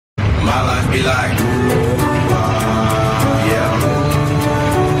My life be like, ooh, yeah.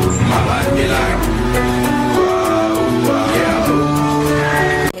 My life be like, ooh,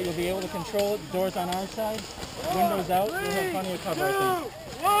 yeah. But you'll be able to control it. Doors on our side, windows out. You'll have plenty of cover, I think.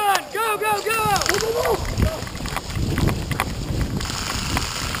 2, 1, go, go, go!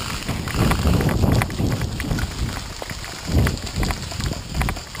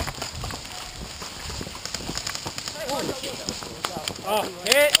 Oh,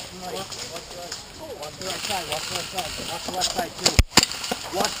 hit! Watch the right side, watch the right side. Watch the left side too.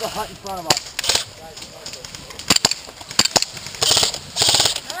 Watch the hut in front of us.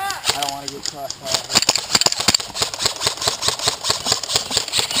 I don't want to get crossfire.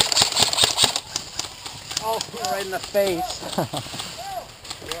 Oh, right in the face.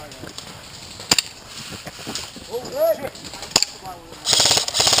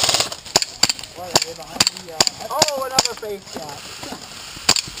 Oh, another face shot.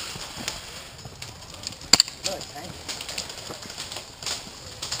 Good, thank you.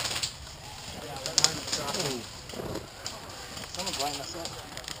 Someone blind us up.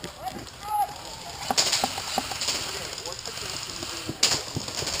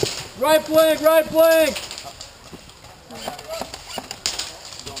 Right flank, right flank!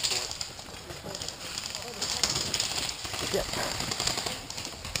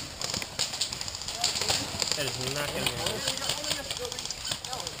 That is not going to happen.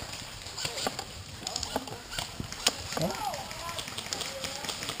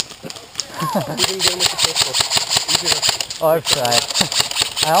 Oh, I've tried.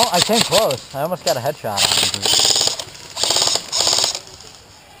 I came close. I almost got a headshot on him.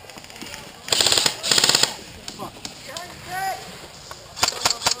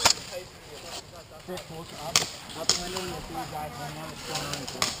 Out the window, you'll see a guy coming out of the corner.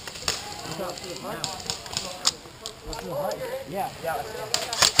 Look out to the hut. Look to the hut. Yeah, yeah.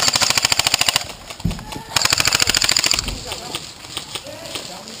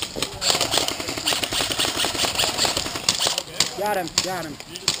 Got him, got him.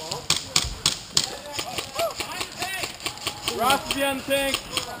 Ross is behind the tank.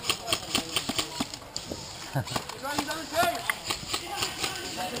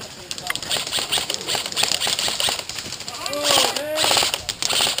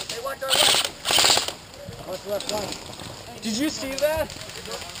 What's left one? Did you see that?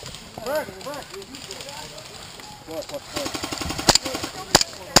 Look.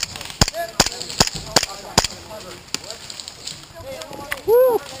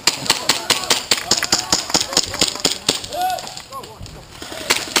 Woo!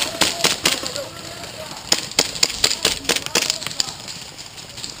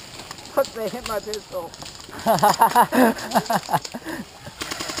 They hit my pistol.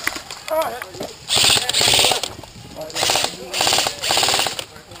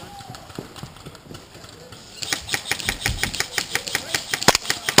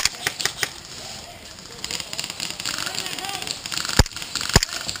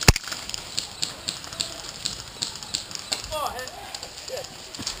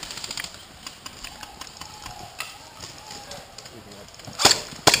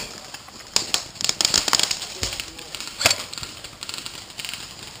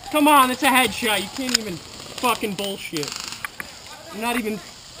 Come on, it's a headshot. You can't even fucking bullshit. You're not even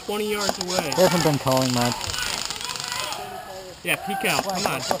 20 yards away. He hasn't been calling much. Yeah, peek out. Come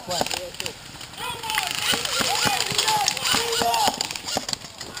on.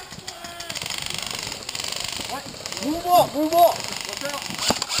 Move up, move up.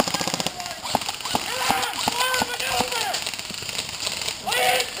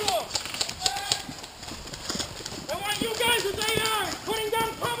 I want you guys to stay down. Putting down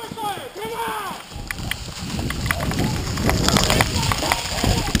cover fire. Come on.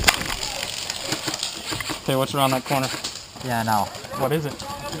 Okay, what's around that corner? Yeah, I know. What is it?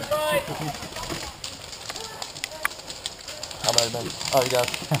 How about it? Oh, you got.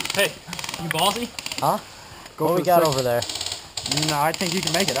 Hey, you ballsy? Huh? Go what for we the got second. over there? No, I think you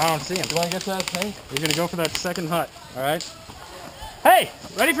can make it. I don't see him. You want to get to that tank? You're going to go for that second hut, all right? Hey,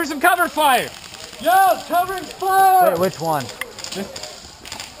 ready for some cover fire? Yo, covering fire! Wait, which one?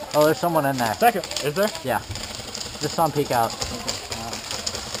 Oh, there's someone in there. Second, is there? Yeah. Just saw him peek out.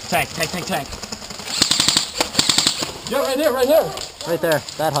 Tank. Yeah, right there, right there. Right there,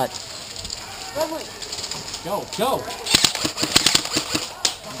 that hut. Go.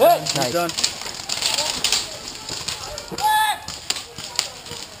 Hey! He's Nice. done.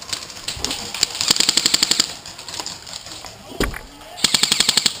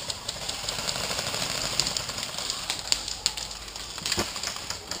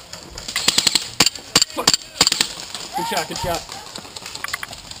 Good shot.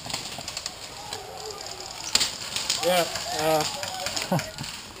 Yeah,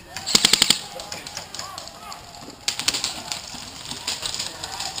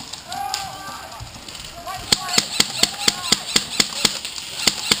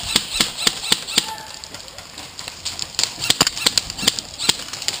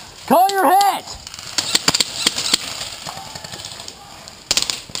 Call your hit!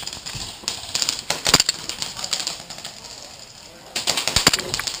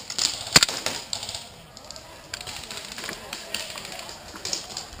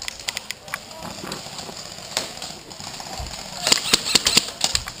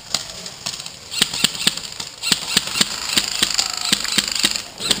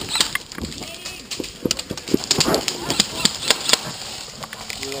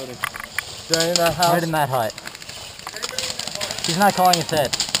 reloading. Is there any in that house? Right in that hut. He's not calling his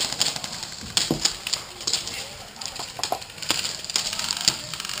hit.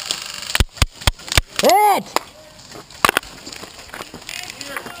 Hit!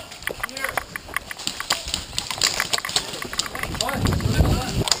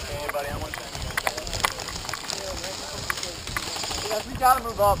 Yes, we gotta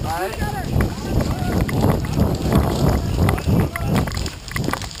move up, alright?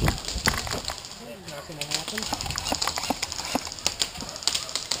 Not gonna happen.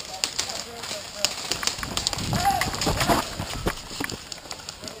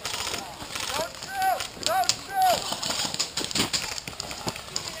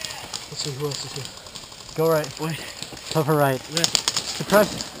 Let's see who else is here. Go right. Wait. Cover right. Where? Suppress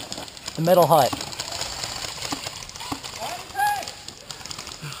the middle hut.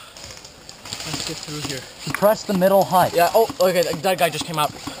 Let's get through here. Suppress the middle hut. Yeah, oh, okay, that guy just came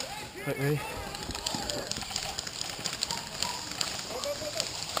out. Wait, ready?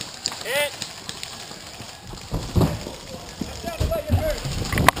 Hit!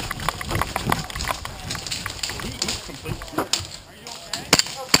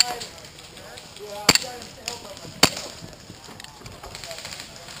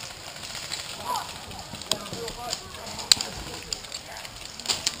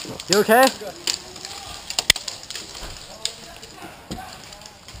 You okay?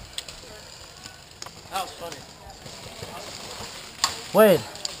 That was funny. Wait.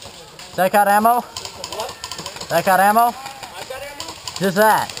 That got ammo? What? That got ammo? I've got ammo? Just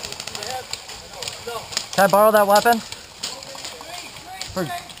that. I have. No. Can I borrow that weapon?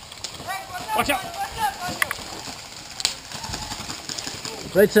 Watch out!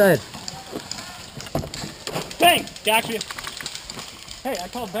 Right side. Bang! Got you. Hey, I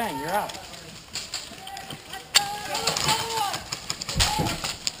called bang. You're out.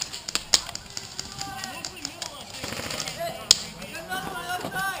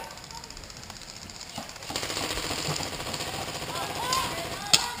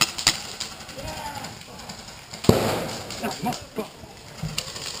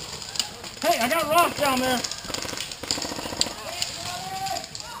 Hey, I got rocks down there.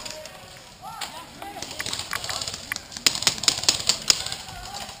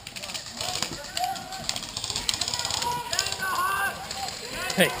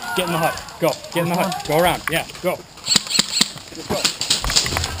 Hey, get in the hut. Go. Get in the hut. Go around. Yeah, go. Let's go.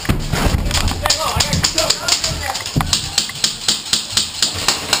 Stay low. I got you. Go.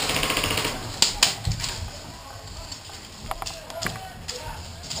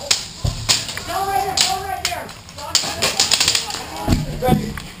 Ready.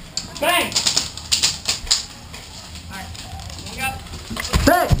 Bang! Alright. We got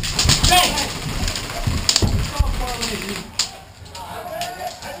Hey! bang!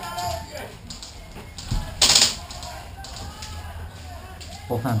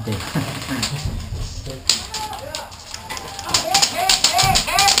 Both empty.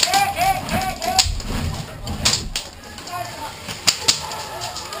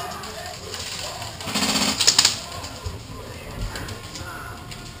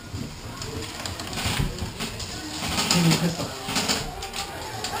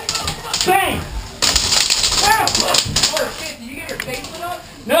 Bang! Ow! Oh shit, did you get your face lit up?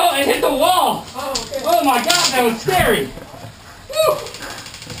 No, it hit the wall! Oh, okay. Oh my god, that was scary! Woo!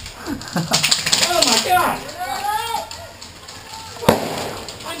 Oh my god!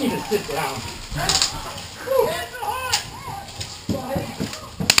 I need to sit down. Woo!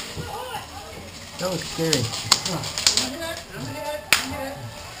 That was scary.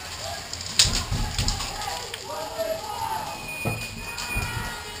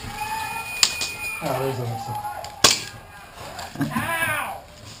 Oh, there's a Ow!